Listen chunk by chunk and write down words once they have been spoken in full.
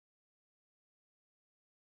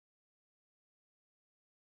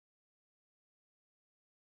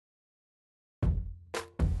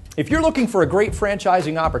If you're looking for a great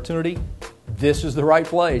franchising opportunity, this is the right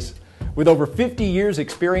place. With over 50 years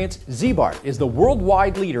experience, Ziebart is the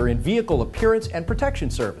worldwide leader in vehicle appearance and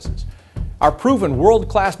protection services. Our proven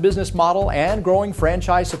world-class business model and growing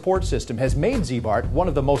franchise support system has made Ziebart one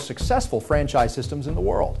of the most successful franchise systems in the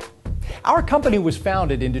world. Our company was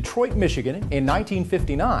founded in Detroit, Michigan in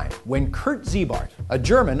 1959 when Kurt Ziebart, a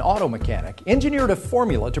German auto mechanic, engineered a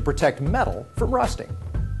formula to protect metal from rusting.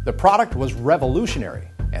 The product was revolutionary,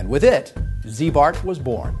 and with it, Ziebart was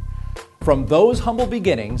born. From those humble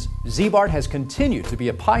beginnings, Ziebart has continued to be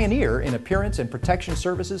a pioneer in appearance and protection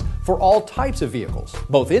services for all types of vehicles,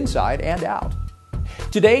 both inside and out.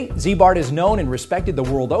 Today, Ziebart is known and respected the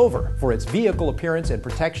world over for its vehicle appearance and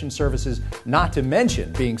protection services, not to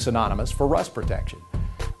mention being synonymous for rust protection.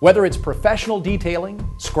 Whether it's professional detailing,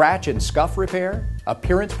 scratch and scuff repair,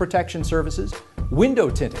 appearance protection services, window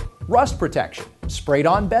tinting, rust protection,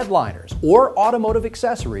 sprayed-on bed liners, or automotive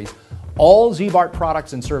accessories, all Ziebart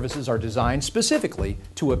products and services are designed specifically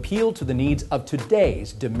to appeal to the needs of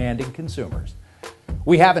today's demanding consumers.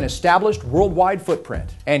 We have an established worldwide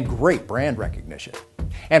footprint and great brand recognition.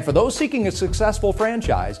 And for those seeking a successful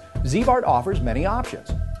franchise, Ziebart offers many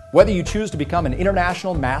options. Whether you choose to become an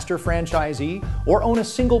international master franchisee or own a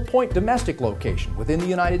single-point domestic location within the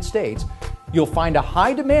United States, you'll find a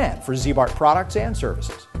high demand for Ziebart products and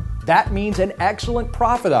services. That means an excellent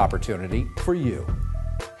profit opportunity for you.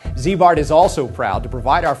 Ziebart is also proud to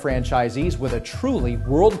provide our franchisees with a truly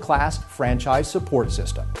world-class franchise support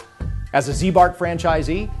system. As a Ziebart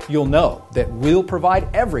franchisee, you'll know that we'll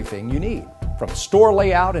provide everything you need, from store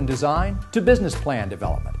layout and design to business plan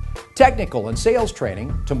development, technical and sales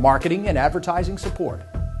training to marketing and advertising support.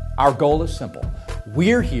 Our goal is simple.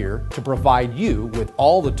 We're here to provide you with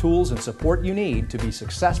all the tools and support you need to be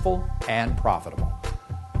successful and profitable.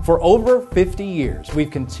 For over 50 years, we've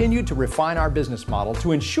continued to refine our business model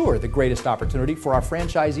to ensure the greatest opportunity for our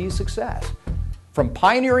franchisees' success. From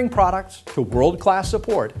pioneering products to world-class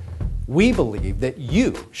support, we believe that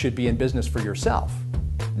you should be in business for yourself,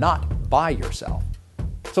 not by yourself.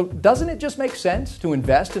 So doesn't it just make sense to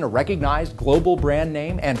invest in a recognized global brand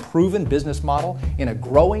name and proven business model in a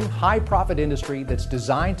growing high-profit industry that's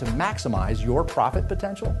designed to maximize your profit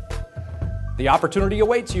potential? The opportunity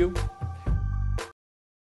awaits you.